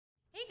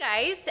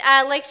Guys,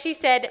 like she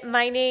said,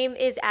 my name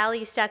is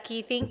Allie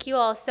Stuckey. Thank you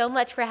all so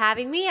much for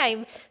having me.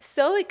 I'm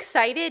so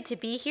excited to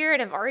be here,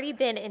 and I've already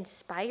been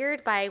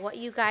inspired by what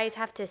you guys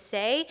have to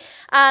say.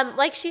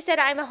 Like she said,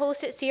 I'm a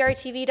host at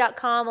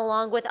crtv.com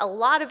along with a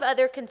lot of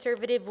other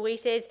conservative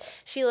voices.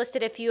 She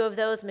listed a few of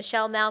those: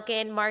 Michelle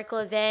Malkin, Mark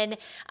Levin.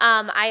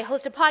 I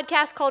host a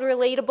podcast called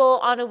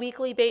Relatable on a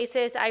weekly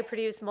basis. I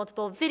produce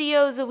multiple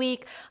videos a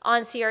week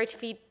on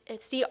crtv.com,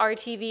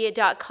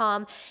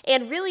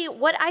 and really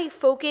what I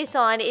focus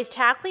on is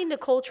tackling the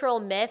cultural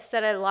myths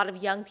that a lot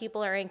of young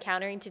people are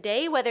encountering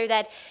today, whether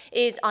that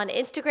is on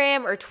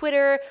Instagram or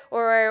Twitter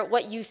or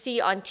what you see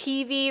on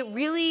TV.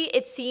 Really,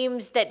 it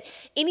seems that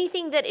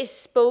anything that is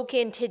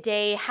spoken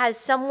today has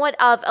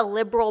somewhat of a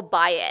liberal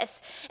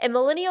bias. And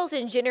millennials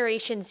and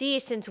Generation Z,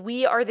 since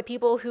we are the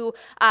people who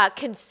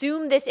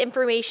consume this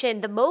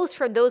information the most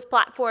from those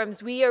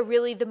platforms, we are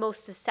really the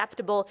most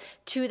susceptible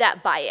to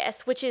that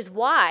bias, which is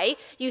why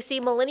you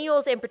see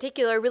millennials in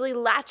particular really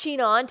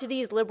latching on to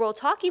these liberal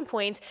talking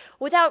points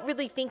without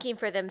really thinking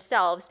for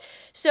themselves.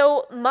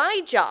 So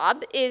my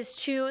job is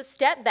to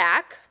step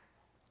back,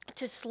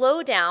 to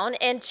slow down,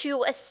 and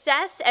to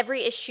assess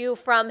every issue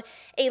from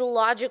a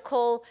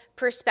logical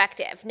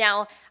perspective.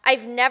 Now,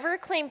 I've never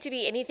claimed to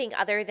be anything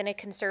other than a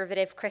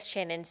conservative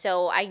Christian, and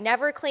so I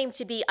never claim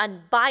to be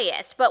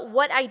unbiased, but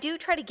what I do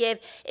try to give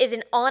is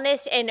an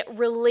honest and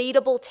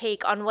relatable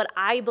take on what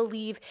I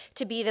believe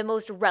to be the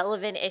most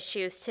relevant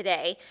issues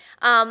today.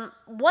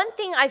 One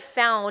thing I've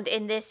found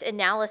in this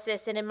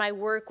analysis and in my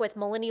work with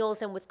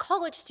millennials and with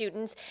college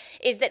students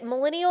is that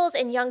millennials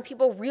and young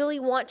people really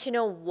want to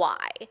know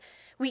why.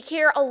 We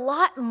care a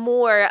lot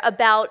more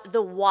about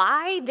the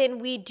why than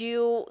we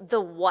do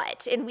the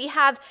what. And we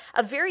have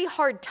a very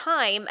hard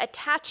time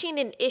attaching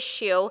an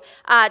issue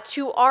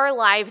to our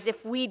lives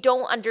if we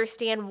don't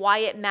understand why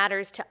it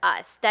matters to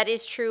us. That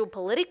is true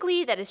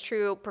politically, that is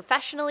true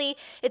professionally,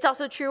 it's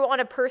also true on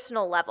a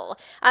personal level.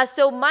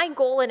 So my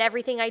goal in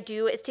everything I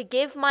do is to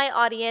give my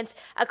audience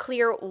a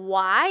clear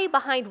why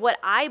behind what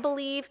I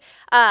believe,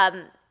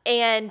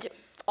 and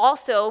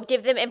also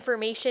give them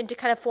information to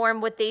kind of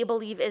form what they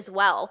believe as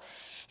well.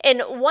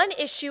 And one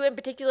issue in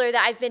particular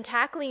that I've been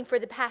tackling for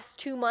the past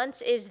 2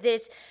 months is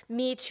this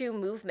Me Too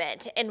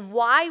movement, and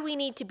why we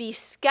need to be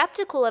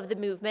skeptical of the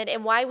movement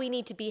and why we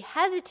need to be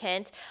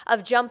hesitant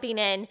of jumping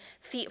in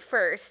feet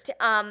first.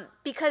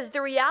 Because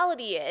the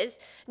reality is,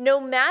 no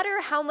matter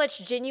how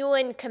much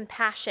genuine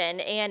compassion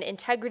and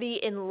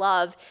integrity and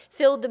love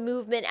filled the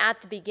movement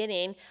at the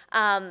beginning,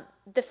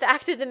 the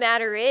fact of the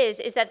matter is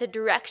that the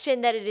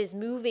direction that it is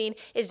moving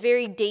is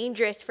very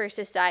dangerous for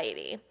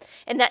society.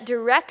 And that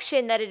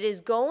direction that it is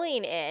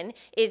going in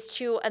is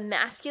to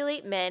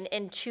emasculate men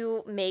and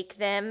to make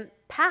them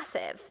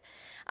passive.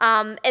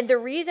 And the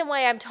reason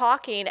why I'm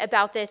talking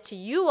about this to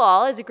you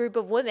all as a group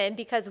of women,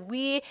 because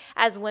we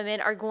as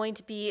women are going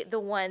to be the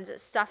ones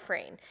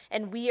suffering,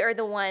 and we are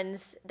the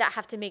ones that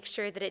have to make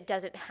sure that it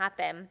doesn't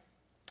happen.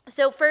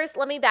 So first,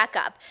 let me back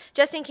up,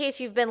 just in case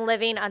you've been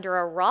living under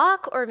a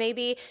rock, or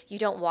maybe you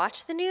don't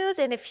watch the news,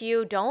 and if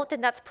you don't,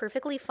 then that's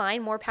perfectly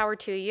fine, more power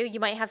to you.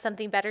 You might have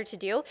something better to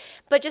do,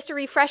 but just a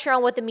refresher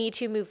on what the Me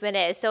Too movement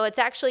is. So it's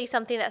actually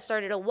something that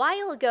started a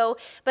while ago,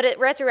 but it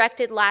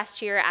resurrected last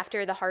year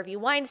after the Harvey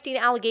Weinstein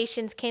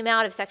allegations came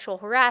out of sexual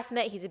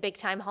harassment. He's a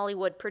big-time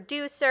Hollywood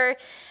producer,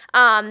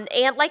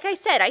 and like I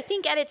said, I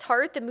think at its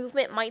heart, the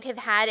movement might have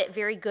had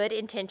very good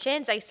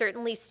intentions. I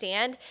certainly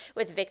stand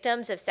with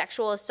victims of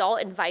sexual assault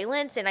and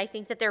violence, and I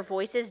think that their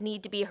voices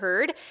need to be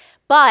heard.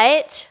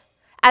 But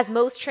as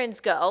most trends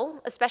go,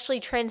 especially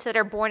trends that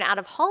are born out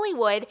of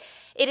Hollywood,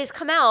 it has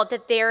come out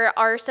that there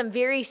are some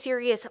very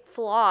serious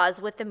flaws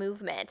with the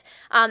movement.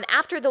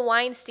 After the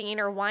Weinstein,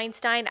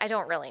 I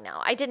don't really know.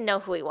 I didn't know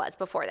who he was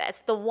before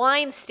this. The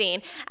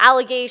Weinstein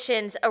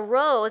allegations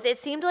arose. It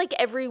seemed like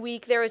every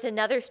week there was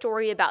another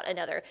story about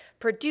another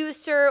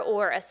producer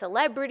or a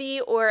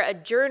celebrity or a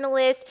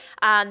journalist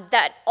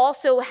that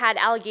also had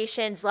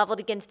allegations leveled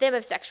against them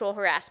of sexual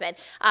harassment.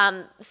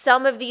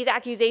 Some of these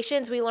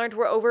accusations we learned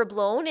were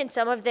overblown, and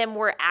some of them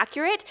were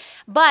accurate.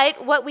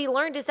 But what we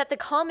learned is that the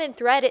common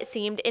thread, it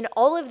seemed, in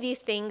all of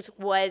these things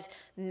was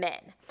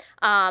men.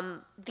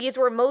 These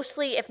were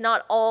mostly, if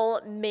not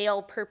all,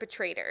 male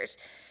perpetrators.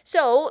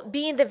 So,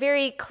 being the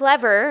very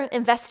clever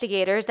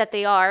investigators that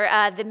they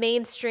are, the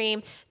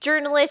mainstream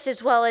journalists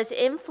as well as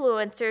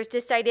influencers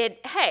decided,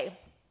 hey,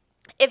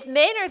 if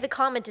men are the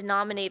common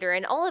denominator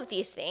in all of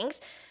these things,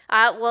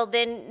 well,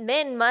 then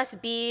men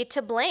must be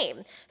to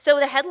blame. So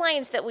the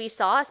headlines that we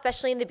saw,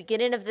 especially in the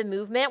beginning of the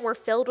movement, were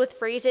filled with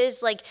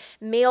phrases like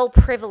male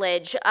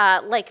privilege,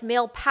 like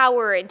male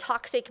power and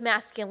toxic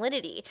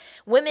masculinity.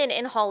 Women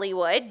in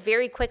Hollywood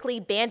very quickly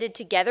banded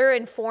together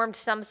and formed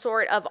some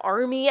sort of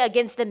army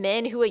against the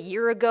men who a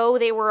year ago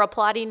they were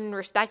applauding and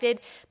respected,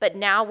 but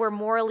now were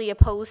morally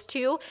opposed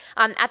to.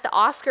 At the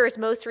Oscars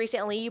most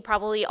recently, you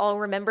probably all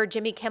remember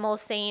Jimmy Kimmel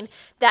saying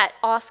that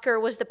Oscar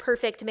was the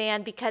perfect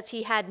man because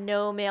he had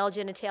no male male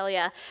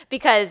genitalia,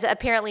 because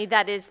apparently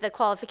that is the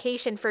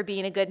qualification for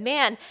being a good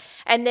man.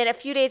 And then a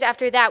few days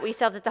after that, we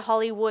saw that the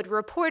Hollywood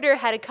Reporter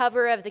had a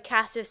cover of the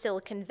cast of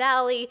Silicon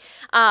Valley,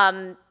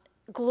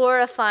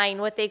 glorifying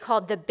what they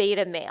called the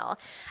beta male.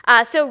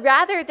 So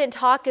rather than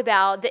talk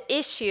about the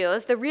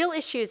issues, the real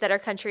issues that our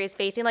country is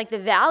facing, like the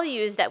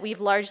values that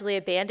we've largely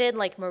abandoned,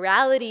 like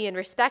morality and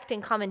respect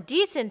and common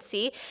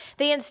decency,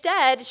 they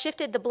instead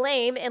shifted the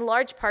blame in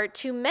large part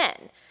to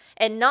men.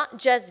 And not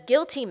just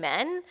guilty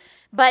men,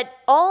 but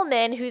all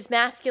men whose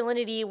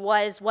masculinity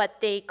was what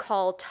they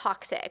call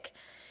toxic.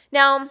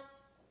 Now,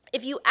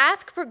 if you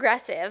ask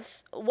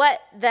progressives what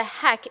the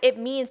heck it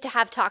means to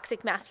have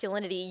toxic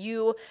masculinity,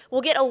 you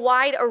will get a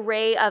wide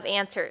array of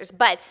answers.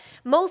 But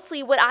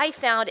mostly what I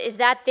found is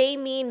that they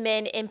mean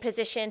men in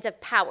positions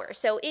of power.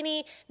 So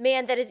any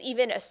man that is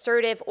even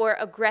assertive or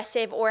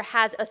aggressive or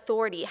has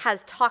authority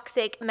has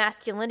toxic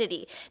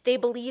masculinity. They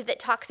believe that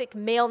toxic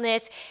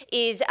maleness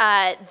is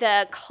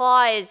the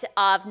cause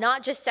of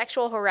not just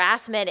sexual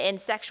harassment and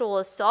sexual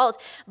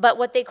assault, but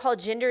what they call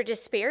gender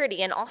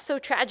disparity, and also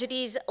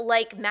tragedies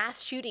like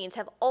mass shootings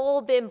have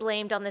all been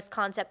blamed on this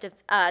concept of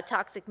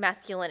toxic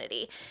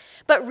masculinity.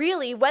 But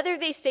really, whether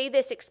they say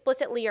this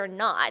explicitly or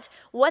not,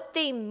 what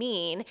they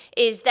mean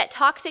is that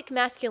toxic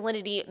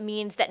masculinity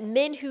means that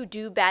men who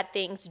do bad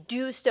things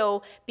do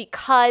so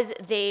because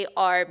they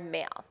are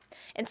male.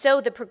 And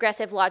so the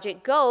progressive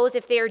logic goes,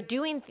 if they are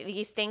doing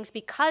these things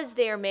because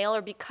they are male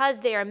or because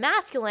they are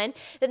masculine,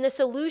 then the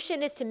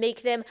solution is to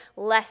make them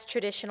less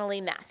traditionally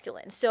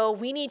masculine. So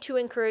we need to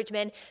encourage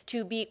men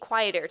to be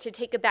quieter, to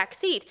take a back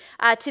seat,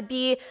 to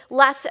be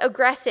less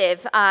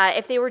aggressive.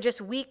 If they were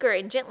just weaker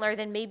and gentler,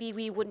 then maybe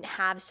we wouldn't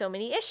have so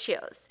many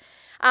issues.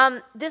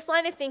 This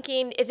line of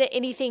thinking isn't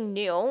anything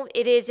new.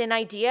 It is an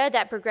idea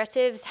that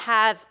progressives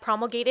have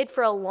promulgated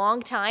for a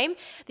long time.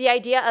 The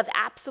idea of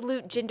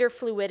absolute gender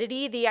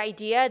fluidity, the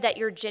idea that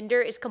your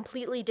gender is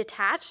completely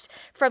detached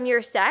from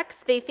your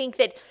sex. They think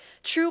that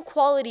true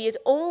quality is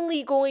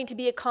only going to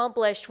be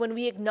accomplished when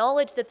we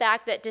acknowledge the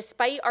fact that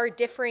despite our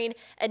differing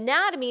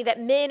anatomy,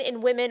 that men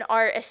and women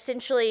are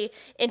essentially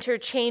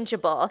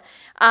interchangeable.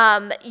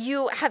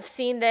 You have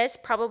seen this,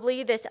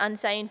 probably this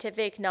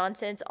unscientific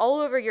nonsense all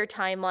over your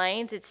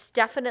timelines. It's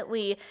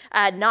definitely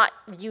not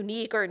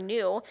unique or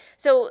new.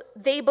 So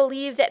they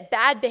believe that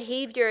bad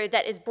behavior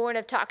that is born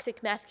of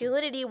toxic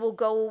masculinity will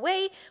go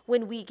away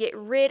when we get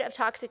rid of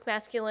toxic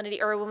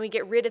masculinity, or when we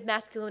get rid of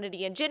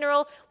masculinity in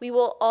general. We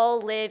will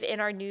all live in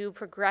our new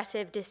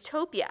progressive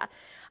dystopia.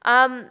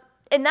 And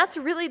that's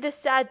really the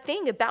sad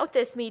thing about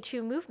this Me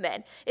Too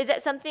movement, is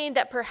that something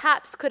that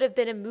perhaps could have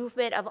been a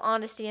movement of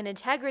honesty and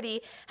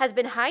integrity has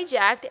been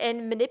hijacked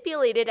and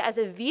manipulated as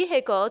a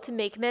vehicle to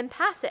make men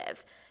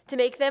passive, to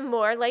make them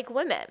more like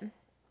women.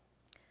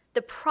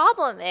 The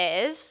problem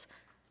is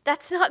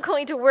that's not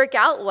going to work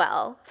out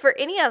well for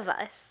any of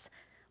us.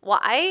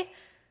 Why?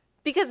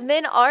 Because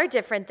men are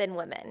different than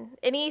women.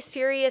 Any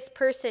serious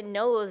person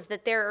knows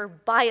that there are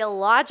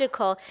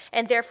biological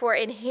and therefore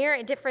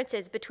inherent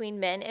differences between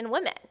men and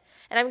women.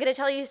 And I'm going to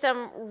tell you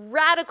some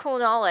radical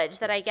knowledge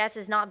that I guess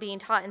is not being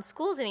taught in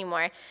schools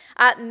anymore.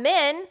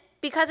 Men,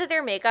 because of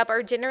their makeup,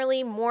 are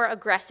generally more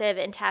aggressive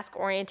and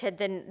task-oriented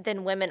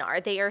than women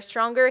are. They are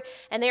stronger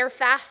and they are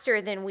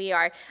faster than we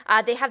are.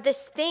 They have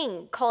this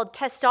thing called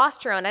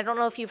testosterone. I don't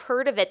know if you've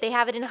heard of it. They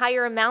have it in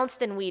higher amounts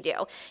than we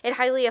do. It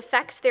highly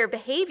affects their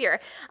behavior.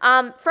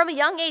 From a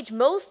young age,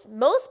 most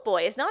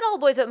boys, not all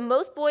boys, but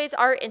most boys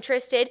are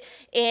interested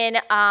in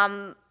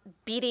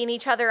beating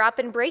each other up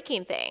and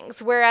breaking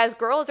things, whereas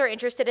girls are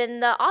interested in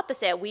the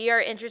opposite. We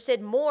are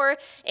interested more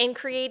in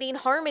creating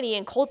harmony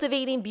and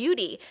cultivating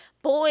beauty.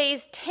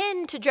 Boys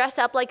tend to dress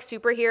up like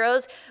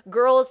superheroes.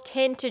 Girls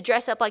tend to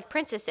dress up like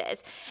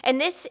princesses. And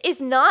this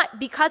is not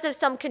because of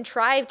some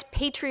contrived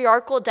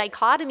patriarchal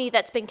dichotomy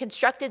that's been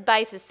constructed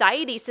by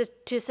society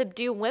to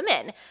subdue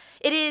women.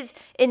 It is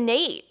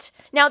innate.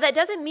 Now, that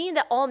doesn't mean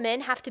that all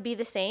men have to be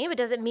the same. It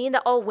doesn't mean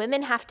that all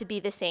women have to be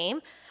the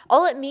same.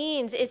 All it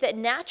means is that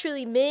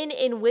naturally men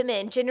and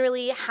women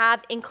generally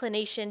have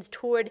inclinations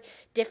toward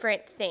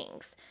different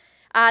things.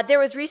 There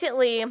was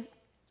recently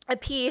a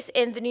piece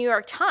in the New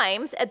York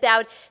Times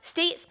about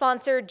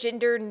state-sponsored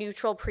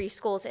gender-neutral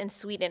preschools in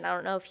Sweden. I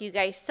don't know if you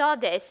guys saw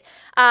this.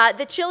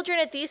 The children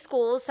at these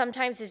schools,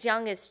 sometimes as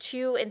young as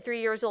 2 and 3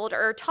 years old,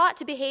 are taught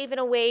to behave in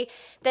a way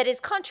that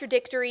is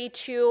contradictory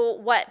to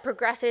what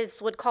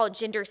progressives would call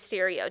gender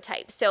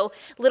stereotypes. So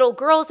little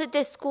girls at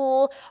this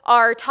school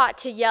are taught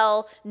to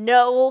yell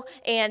no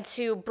and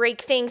to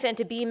break things and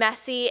to be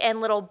messy, and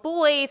little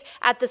boys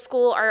at the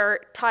school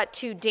are taught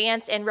to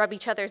dance and rub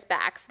each other's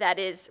backs. That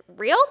is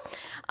real.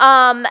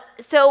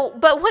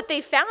 But what they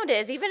found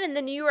is, even in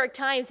the New York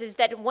Times, is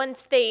that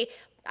once they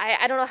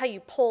I don't know how you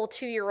poll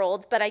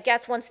 2-year-olds, but I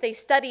guess once they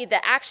studied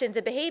the actions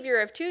and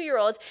behavior of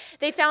 2-year-olds,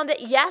 they found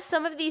that yes,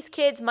 some of these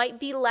kids might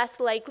be less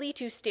likely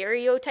to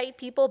stereotype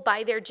people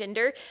by their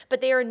gender,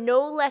 but they are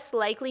no less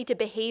likely to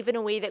behave in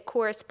a way that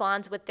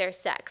corresponds with their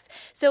sex.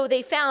 So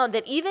they found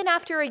that even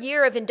after a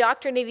year of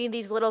indoctrinating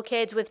these little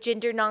kids with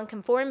gender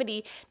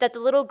nonconformity, that the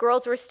little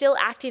girls were still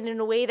acting in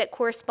a way that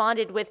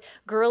corresponded with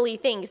girly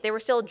things. They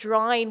were still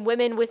drawing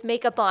women with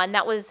makeup on.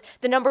 That was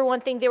the number one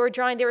thing they were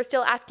drawing. They were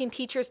still asking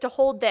teachers to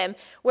hold them,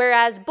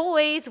 whereas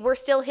boys were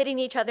still hitting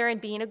each other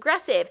and being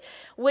aggressive,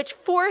 which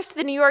forced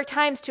the New York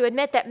Times to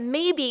admit that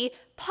maybe,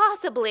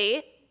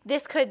 possibly,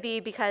 this could be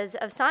because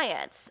of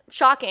science.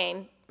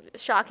 Shocking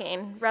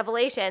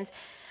revelations.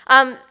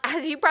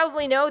 As you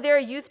probably know, there are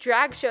youth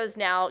drag shows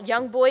now.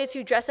 Young boys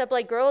who dress up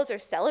like girls are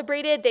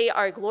celebrated. They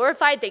are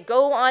glorified. They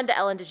go on the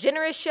Ellen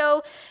DeGeneres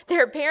show.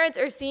 Their parents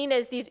are seen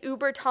as these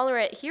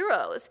uber-tolerant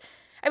heroes.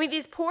 I mean,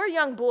 these poor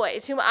young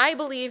boys, whom I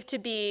believe to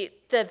be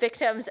the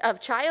victims of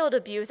child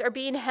abuse, are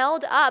being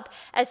held up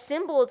as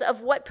symbols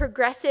of what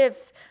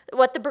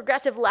the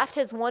progressive left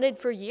has wanted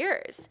for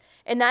years,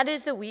 and that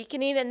is the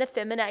weakening and the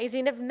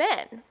feminizing of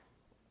men.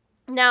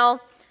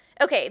 Now,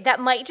 okay, that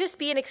might just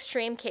be an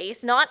extreme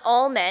case. Not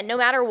all men, no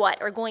matter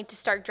what, are going to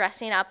start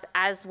dressing up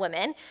as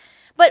women.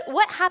 But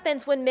what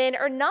happens when men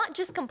are not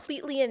just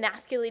completely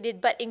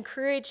emasculated, but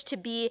encouraged to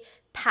be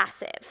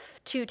passive,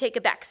 to take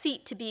a back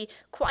seat, to be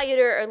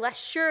quieter or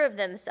less sure of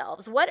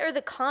themselves? What are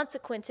the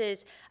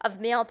consequences of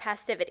male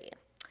passivity?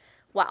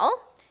 Well,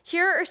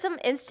 here are some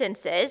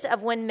instances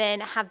of when men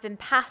have been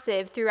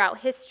passive throughout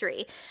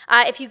history.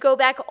 If you go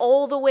back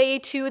all the way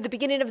to the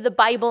beginning of the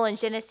Bible in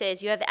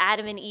Genesis, you have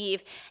Adam and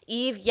Eve.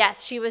 Eve,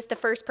 yes, she was the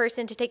first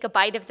person to take a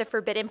bite of the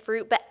forbidden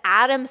fruit, but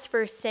Adam's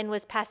first sin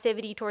was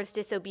passivity towards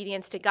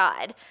disobedience to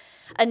God.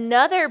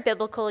 Another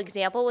biblical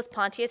example was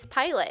Pontius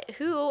Pilate,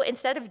 who,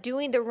 instead of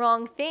doing the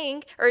wrong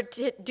thing or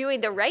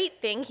doing the right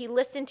thing, he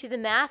listened to the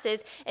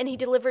masses and he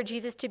delivered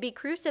Jesus to be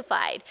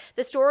crucified.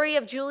 The story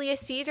of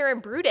Julius Caesar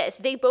and Brutus,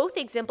 they both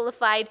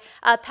exemplified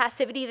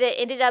passivity that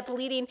ended up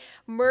leading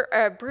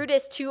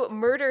Brutus to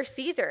murder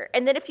Caesar.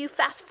 And then if you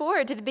fast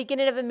forward to the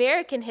beginning of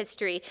American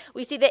history,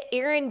 we see that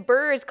Aaron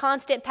Burr's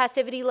constant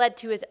passivity led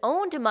to his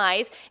own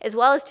demise, as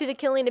well as to the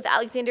killing of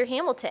Alexander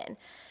Hamilton.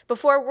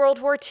 Before World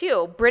War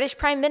II, British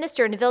Prime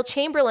Minister Neville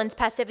Chamberlain's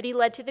passivity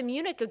led to the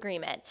Munich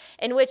Agreement,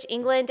 in which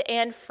England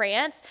and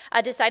France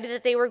decided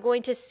that they were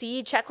going to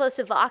cede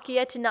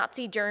Czechoslovakia to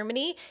Nazi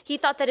Germany. He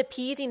thought that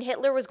appeasing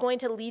Hitler was going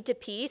to lead to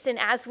peace, and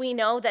as we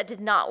know, that did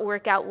not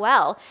work out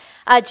well.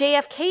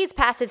 JFK's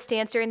passive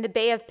stance during the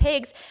Bay of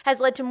Pigs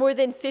has led to more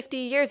than 50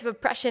 years of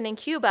oppression in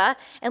Cuba,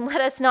 and let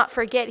us not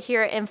forget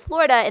here in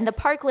Florida, in the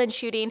Parkland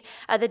shooting,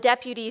 the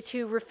deputies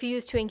who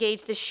refused to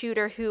engage the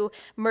shooter who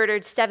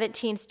murdered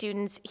 17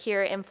 students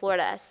here in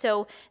Florida.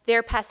 So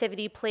their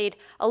passivity played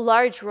a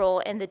large role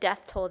in the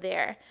death toll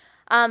there.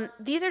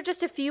 These are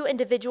just a few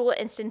individual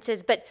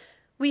instances, but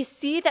we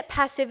see that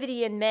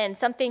passivity in men,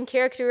 something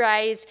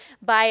characterized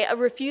by a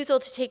refusal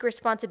to take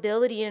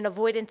responsibility and an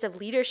avoidance of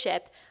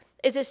leadership,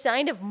 is a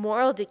sign of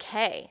moral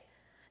decay,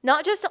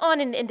 not just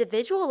on an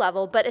individual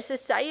level, but a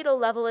societal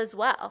level as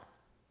well.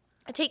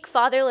 Take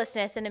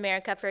fatherlessness in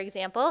America, for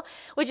example,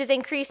 which has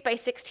increased by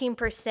 16%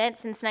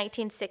 since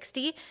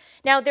 1960.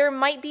 Now, there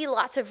might be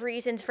lots of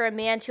reasons for a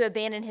man to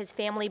abandon his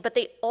family, but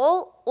they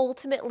all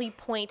ultimately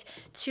point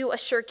to a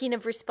shirking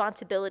of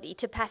responsibility,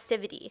 to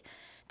passivity.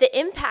 The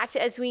impact,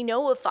 as we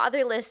know, of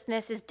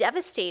fatherlessness is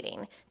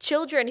devastating.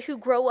 Children who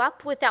grow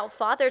up without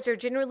fathers are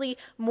generally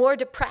more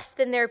depressed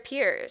than their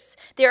peers.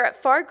 They're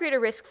at far greater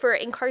risk for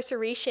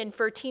incarceration,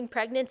 for teen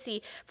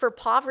pregnancy, for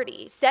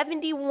poverty.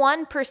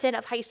 71%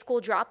 of high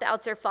school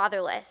dropouts are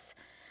fatherless.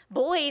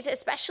 Boys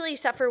especially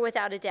suffer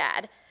without a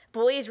dad.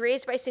 Boys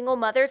raised by single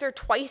mothers are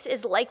twice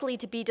as likely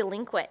to be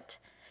delinquent.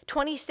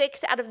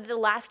 26 out of the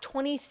last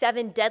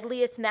 27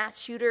 deadliest mass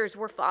shooters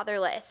were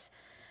fatherless.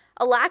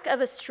 A lack of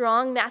a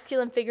strong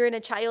masculine figure in a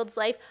child's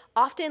life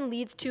often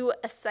leads to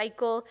a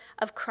cycle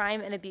of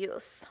crime and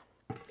abuse.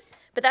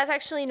 But that's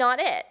actually not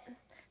it.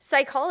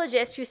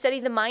 Psychologists who study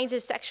the minds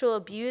of sexual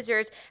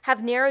abusers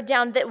have narrowed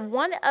down that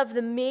one of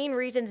the main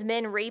reasons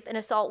men rape and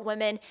assault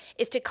women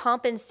is to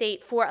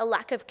compensate for a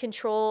lack of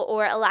control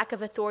or a lack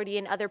of authority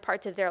in other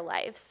parts of their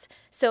lives.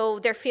 So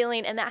they're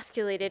feeling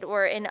emasculated,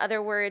 or in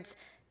other words,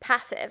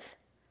 passive.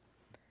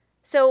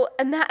 So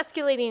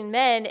emasculating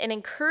men and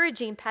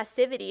encouraging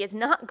passivity is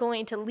not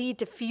going to lead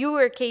to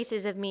fewer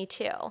cases of Me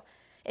Too.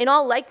 In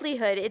all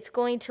likelihood, it's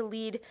going to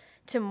lead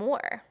to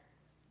more.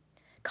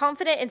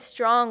 Confident and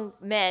strong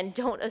men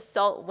don't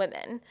assault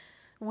women.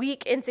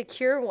 Weak,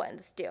 insecure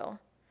ones do.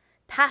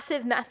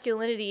 Passive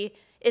masculinity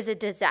is a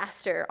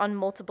disaster on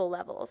multiple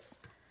levels.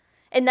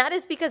 And that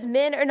is because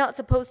men are not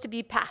supposed to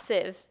be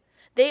passive.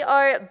 They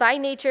are by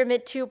nature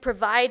meant to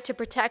provide, to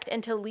protect,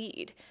 and to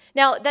lead.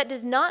 Now, that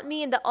does not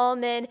mean that all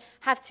men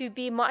have to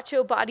be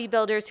macho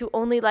bodybuilders who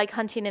only like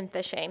hunting and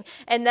fishing.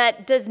 And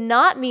that does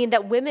not mean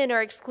that women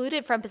are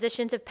excluded from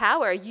positions of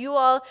power. You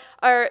all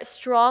are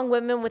strong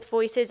women with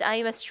voices. I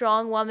am a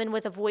strong woman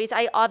with a voice.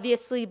 I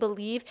obviously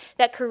believe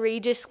that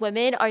courageous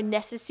women are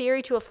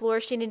necessary to a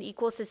flourishing and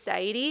equal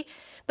society.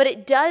 But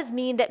it does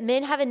mean that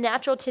men have a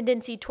natural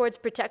tendency towards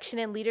protection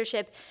and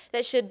leadership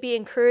that should be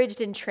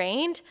encouraged and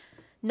trained,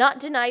 not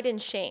denied and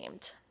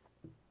shamed.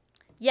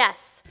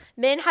 Yes,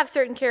 men have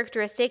certain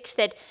characteristics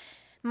that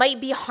might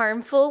be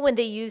harmful when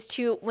they use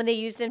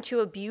them to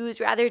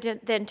abuse rather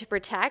than to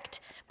protect.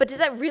 But does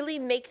that really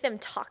make them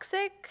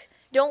toxic?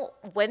 Don't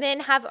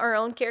women have our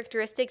own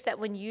characteristics that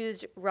when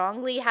used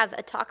wrongly have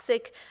a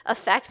toxic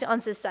effect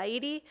on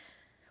society?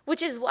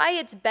 Which is why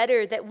it's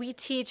better that we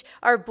teach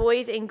our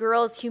boys and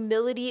girls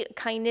humility,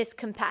 kindness,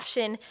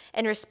 compassion,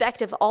 and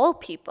respect of all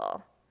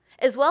people,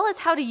 as well as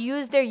how to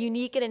use their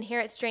unique and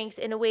inherent strengths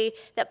in a way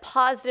that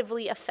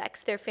positively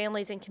affects their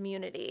families and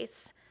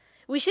communities.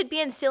 We should be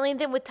instilling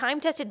them with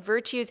time-tested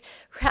virtues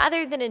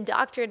rather than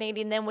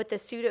indoctrinating them with the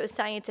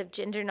pseudoscience of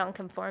gender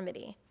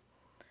nonconformity.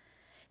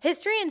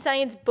 History and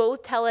science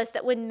both tell us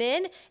that when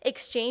men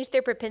exchange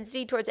their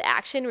propensity towards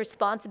action,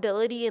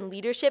 responsibility, and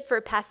leadership for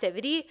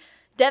passivity,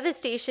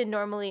 devastation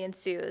normally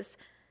ensues.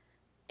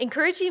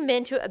 Encouraging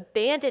men to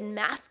abandon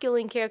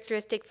masculine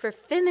characteristics for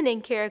feminine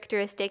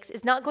characteristics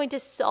is not going to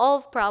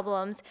solve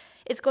problems,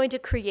 it's going to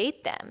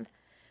create them.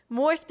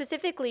 More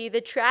specifically, the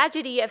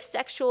tragedy of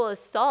sexual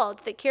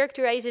assault that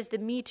characterizes the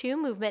Me Too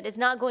movement is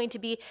not going to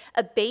be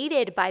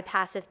abated by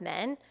passive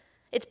men.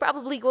 It's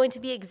probably going to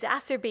be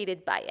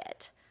exacerbated by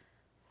it.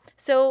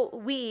 So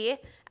we,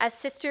 as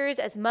sisters,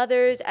 as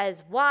mothers,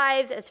 as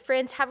wives, as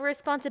friends, have a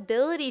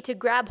responsibility to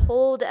grab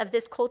hold of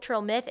this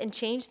cultural myth and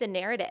change the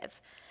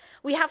narrative.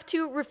 We have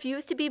to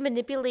refuse to be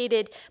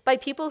manipulated by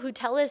people who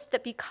tell us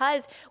that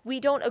because we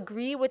don't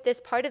agree with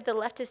this part of the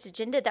leftist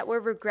agenda that we're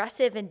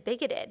regressive and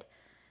bigoted.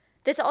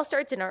 This all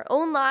starts in our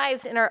own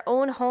lives, in our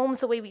own homes,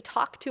 the way we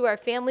talk to our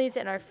families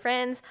and our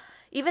friends,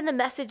 even the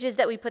messages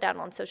that we put out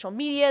on social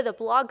media, the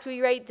blogs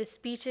we write, the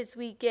speeches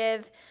we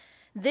give.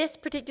 This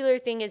particular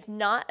thing is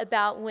not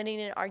about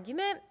winning an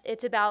argument.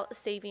 It's about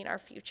saving our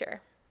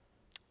future.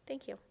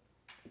 Thank you.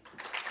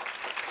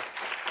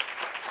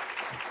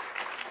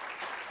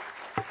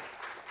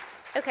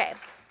 Okay,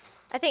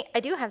 I think I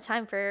do have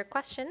time for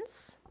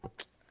questions.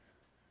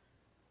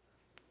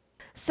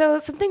 So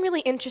something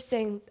really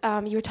interesting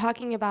you were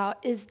talking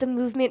about is the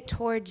movement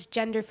towards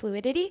gender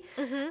fluidity.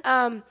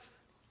 Mm-hmm.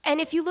 And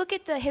if you look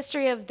at the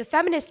history of the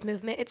feminist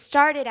movement, it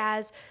started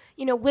as,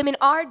 women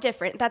are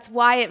different. That's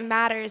why it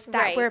matters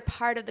that we're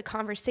part of the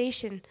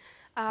conversation.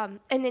 And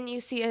then you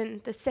see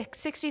in the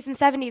 60s and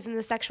 70s in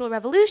the sexual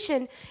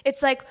revolution,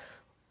 it's like,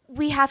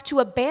 we have to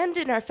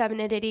abandon our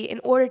femininity in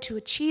order to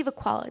achieve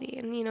equality.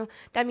 And,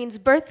 that means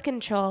birth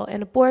control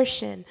and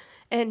abortion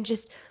and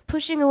just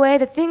pushing away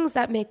the things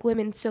that make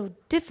women so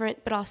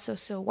different but also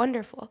so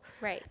wonderful.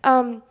 Right.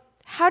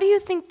 How do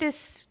you think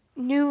this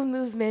new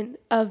movement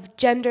of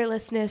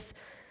genderlessness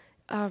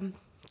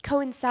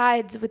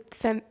coincides with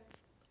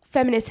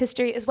feminist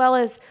history, as well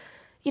as,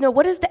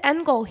 what is the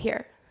end goal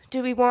here?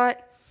 Do we want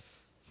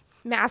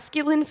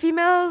masculine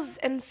females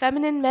and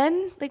feminine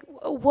men? Like,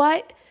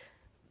 what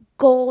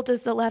goal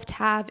does the left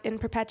have in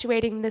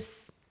perpetuating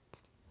this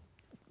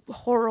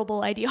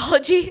horrible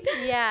ideology?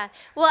 Yeah.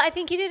 Well, I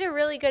think you did a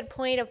really good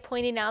point of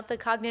pointing out the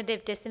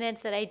cognitive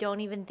dissonance that I don't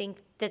even think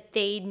that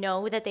they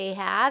know that they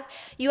have.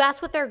 You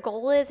asked what their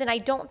goal is, and I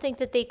don't think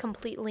that they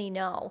completely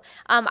know.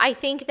 I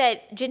think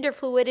that gender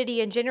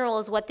fluidity in general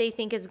is what they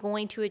think is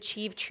going to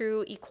achieve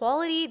true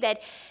equality,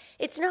 that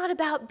it's not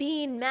about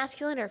being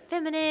masculine or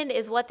feminine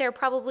is what they're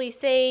probably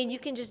saying. You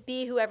can just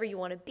be whoever you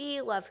want to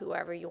be, love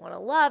whoever you want to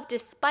love,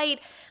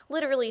 despite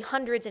literally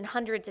hundreds and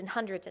hundreds and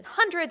hundreds and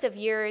hundreds of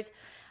years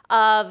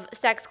of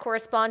sex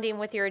corresponding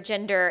with your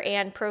gender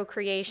and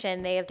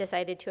procreation. They have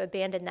decided to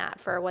abandon that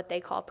for what they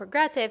call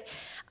progressive.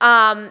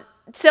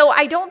 So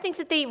I don't think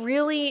that they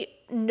really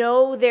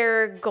know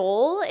their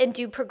goal. And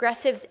do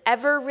progressives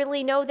ever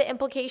really know the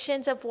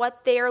implications of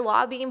what they are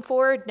lobbying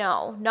for?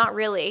 No, not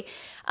really.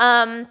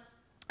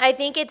 I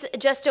think it's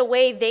just a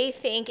way they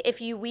think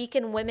if you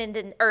weaken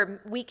women or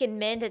weaken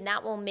men, then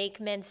that will make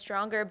men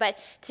stronger. But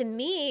to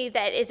me,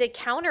 that is a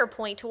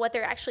counterpoint to what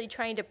they're actually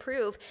trying to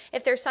prove.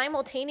 If they're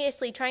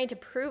simultaneously trying to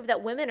prove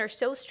that women are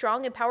so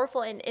strong and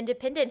powerful and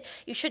independent,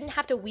 you shouldn't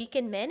have to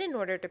weaken men in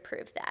order to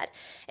prove that.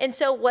 And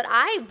so what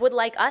I would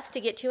like us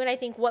to get to, and I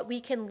think what we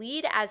can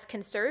lead as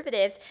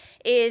conservatives,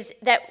 is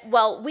that,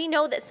 well, we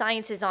know that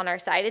science is on our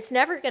side. It's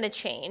never going to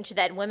change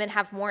that women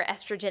have more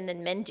estrogen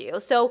than men do.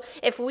 So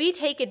if we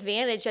take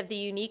advantage advantage of the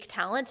unique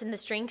talents and the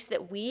strengths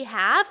that we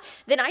have,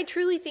 then I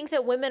truly think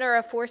that women are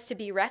a force to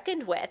be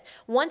reckoned with.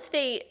 Once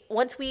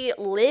we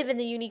live in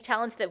the unique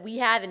talents that we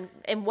have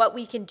and what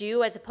we can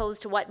do as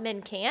opposed to what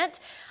men can't.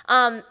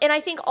 And I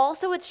think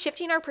also it's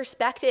shifting our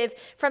perspective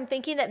from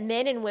thinking that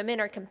men and women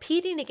are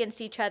competing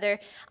against each other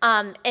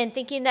and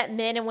thinking that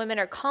men and women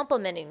are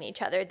complementing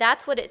each other.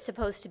 That's what it's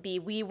supposed to be.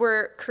 We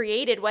were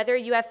created, whether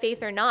you have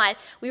faith or not,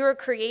 we were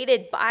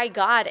created by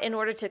God in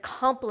order to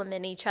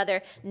complement each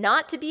other,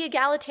 not to be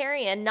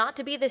egalitarian, not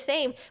to be the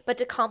same, but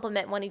to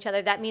complement one each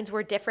other. That means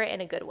we're different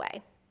in a good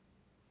way.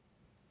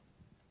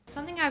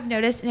 Something I've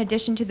noticed in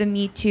addition to the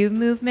Me Too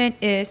movement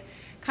is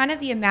kind of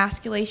the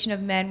emasculation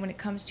of men when it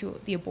comes to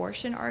the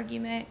abortion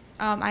argument.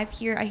 I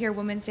hear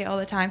women say all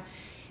the time,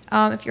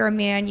 if you're a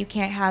man, you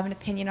can't have an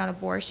opinion on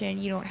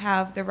abortion. You don't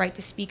have the right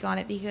to speak on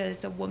it because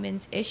it's a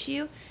woman's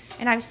issue.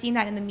 And I've seen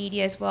that in the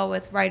media as well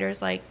with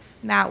writers like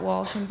Matt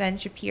Walsh and Ben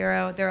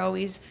Shapiro. They're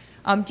always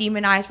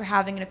demonized for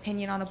having an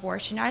opinion on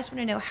abortion. I just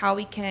want to know how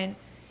we can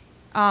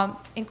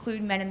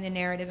include men in the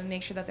narrative and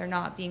make sure that they're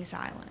not being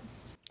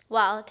silenced.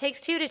 Well, it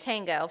takes two to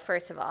tango,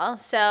 first of all.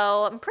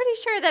 So I'm pretty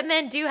sure that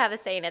men do have a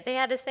say in it. They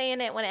had a say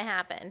in it when it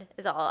happened,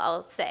 is all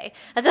I'll say.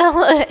 That's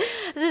all,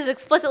 this is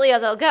explicitly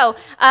as I'll go.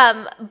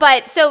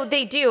 But so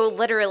they do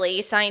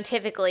literally,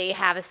 scientifically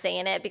have a say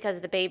in it because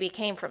the baby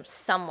came from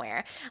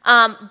somewhere.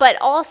 But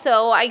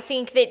also, I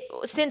think that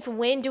since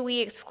when do we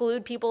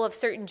exclude people of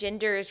certain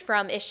genders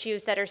from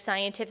issues that are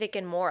scientific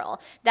and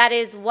moral? That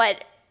is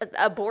what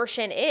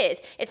abortion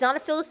is. It's not a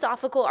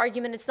philosophical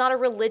argument. It's not a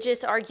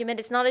religious argument.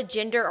 It's not a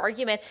gender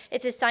argument.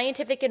 It's a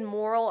scientific and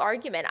moral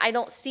argument. I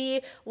don't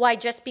see why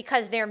just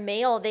because they're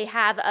male, they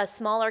have a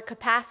smaller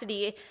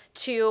capacity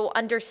to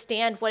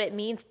understand what it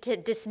means to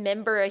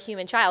dismember a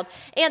human child.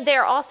 And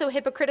they're also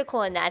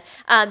hypocritical in that.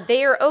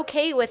 They are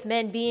okay with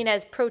men being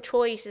as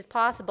pro-choice as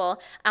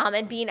possible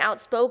and being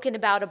outspoken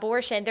about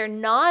abortion. They're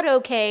not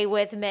okay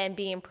with men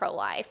being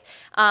pro-life.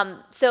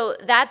 So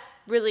that's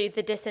really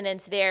the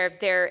dissonance there.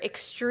 They're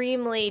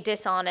extremely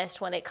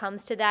dishonest when it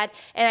comes to that.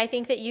 And I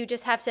think that you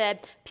just have to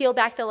peel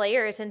back the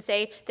layers and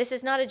say, this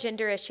is not a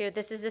gender issue.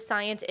 This is a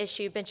science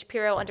issue. Ben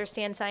Shapiro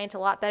understands science a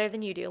lot better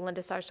than you do, Linda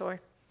Sarsour.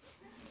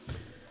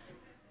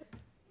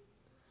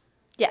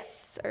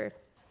 Yes, sir.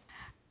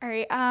 All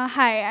right.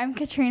 Hi, I'm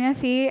Katrina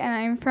Fee, and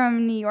I'm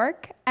from New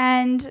York.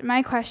 And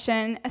my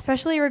question,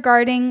 especially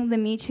regarding the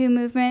Me Too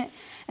movement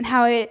and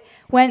how it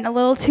went a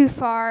little too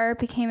far,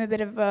 became a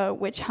bit of a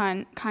witch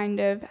hunt kind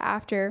of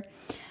after,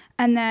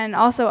 and then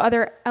also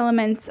other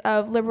elements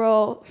of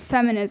liberal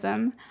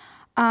feminism.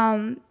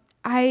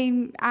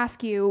 I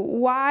ask you,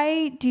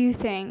 why do you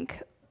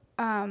think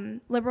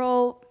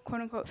liberal,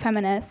 quote-unquote,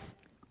 feminists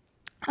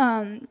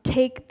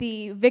take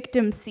the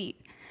victim seat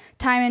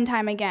time and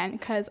time again?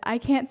 Because I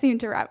can't seem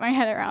to wrap my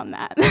head around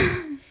that.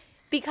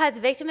 Because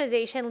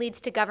victimization leads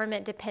to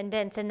government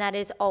dependence, and that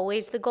is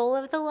always the goal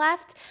of the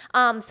left.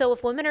 So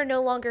if women are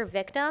no longer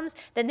victims,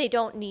 then they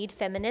don't need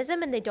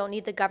feminism and they don't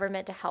need the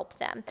government to help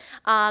them.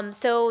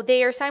 So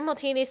they are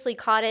simultaneously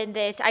caught in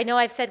this. I know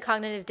I've said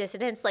cognitive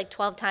dissonance like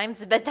 12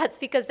 times, but that's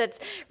because that's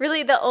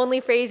really the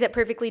only phrase that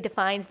perfectly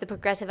defines the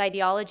progressive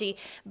ideology.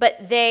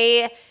 But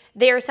they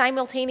are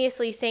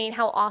simultaneously saying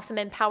how awesome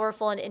and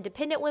powerful and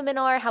independent women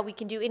are, how we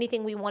can do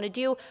anything we want to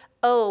do.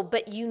 Oh,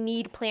 but you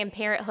need Planned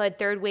Parenthood,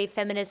 third wave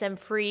feminism,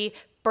 free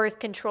birth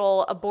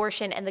control,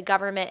 abortion, and the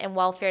government and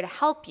welfare to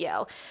help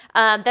you.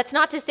 That's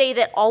not to say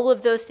that all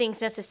of those things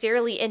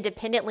necessarily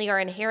independently are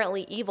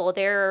inherently evil.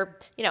 There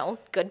are,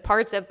 good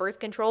parts of birth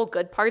control,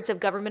 good parts of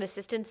government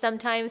assistance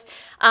sometimes.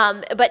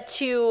 But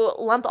to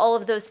lump all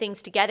of those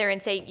things together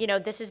and say,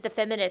 this is the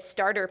feminist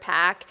starter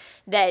pack,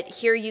 that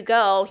here you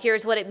go,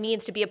 here's what it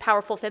means to be a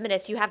powerful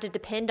feminist. You have to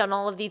depend on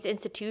all of these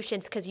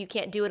institutions because you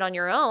can't do it on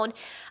your own.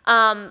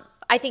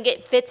 I think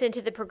it fits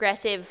into the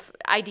progressive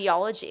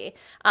ideology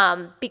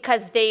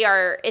because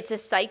it's a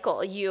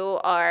cycle.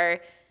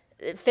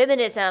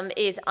 Feminism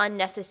is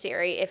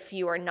unnecessary if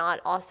you are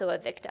not also a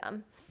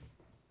victim.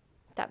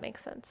 If that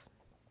makes sense.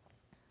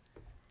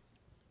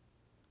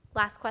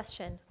 Last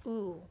question.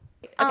 Ooh.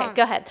 Okay,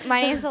 go ahead.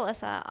 My name is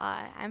Alyssa.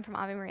 I'm from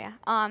Ave Maria.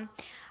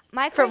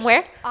 From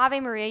where?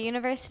 Ave Maria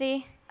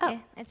University. Oh, yeah,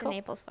 it's cool. in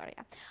Naples,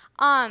 Florida.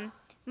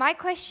 My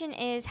question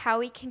is how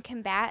we can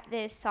combat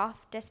this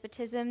soft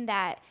despotism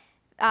that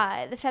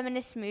the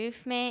feminist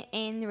movement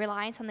and the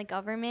reliance on the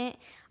government,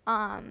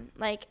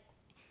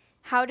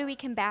 how do we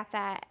combat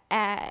that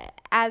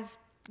as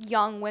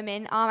young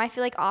women? I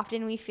feel like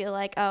often we feel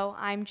like, oh,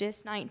 I'm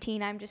just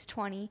 19, I'm just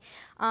 20,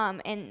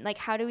 and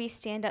how do we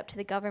stand up to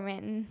the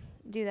government and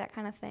do that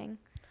kind of thing?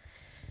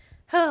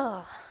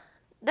 Oh,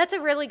 that's a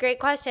really great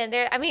question.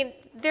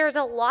 There's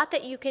a lot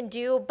that you can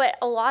do, but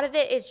a lot of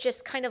it is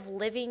just kind of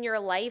living your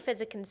life as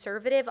a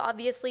conservative.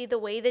 Obviously, the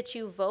way that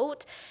you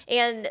vote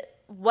and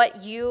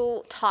what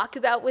you talk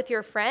about with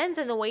your friends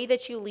and the way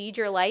that you lead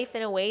your life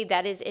in a way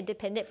that is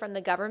independent from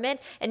the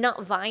government and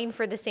not vying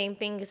for the same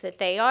things that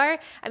they are,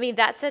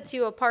 that sets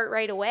you apart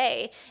right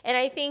away. And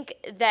I think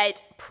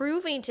that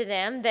proving to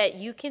them that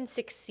you can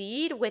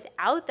succeed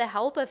without the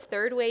help of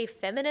third wave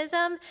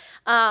feminism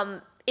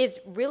is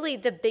really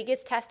the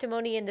biggest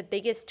testimony and the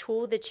biggest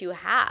tool that you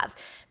have.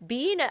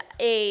 Being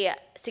a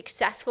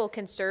successful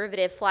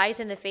conservative flies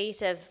in the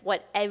face of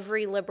what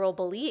every liberal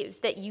believes,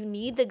 that you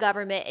need the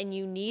government and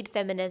you need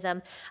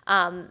feminism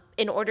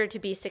in order to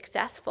be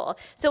successful.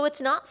 So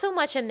it's not so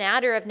much a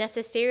matter of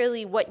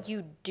necessarily what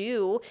you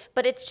do,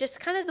 but it's just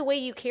kind of the way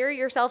you carry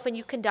yourself and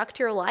you conduct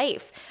your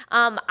life.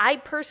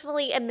 I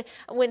personally am,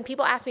 when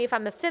people ask me if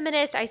I'm a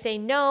feminist, I say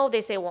no.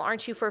 They say, well,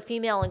 aren't you for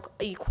female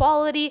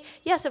equality?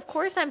 Yes, of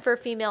course I'm for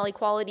female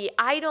equality.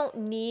 I don't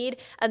need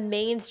a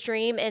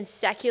mainstream and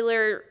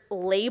secular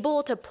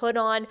label to put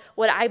on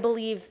what I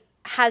believe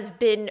has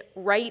been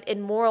right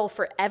and moral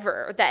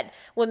forever, that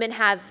women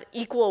have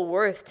equal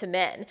worth to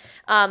men.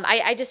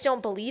 I just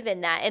don't believe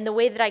in that. And the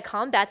way that I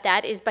combat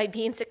that is by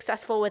being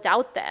successful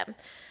without them.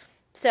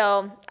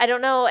 So I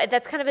don't know.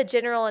 That's kind of a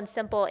general and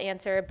simple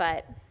answer,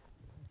 but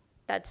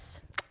that's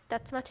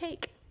my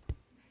take.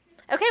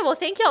 Okay, well,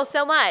 thank y'all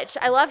so much.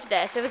 I loved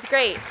this. It was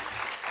great.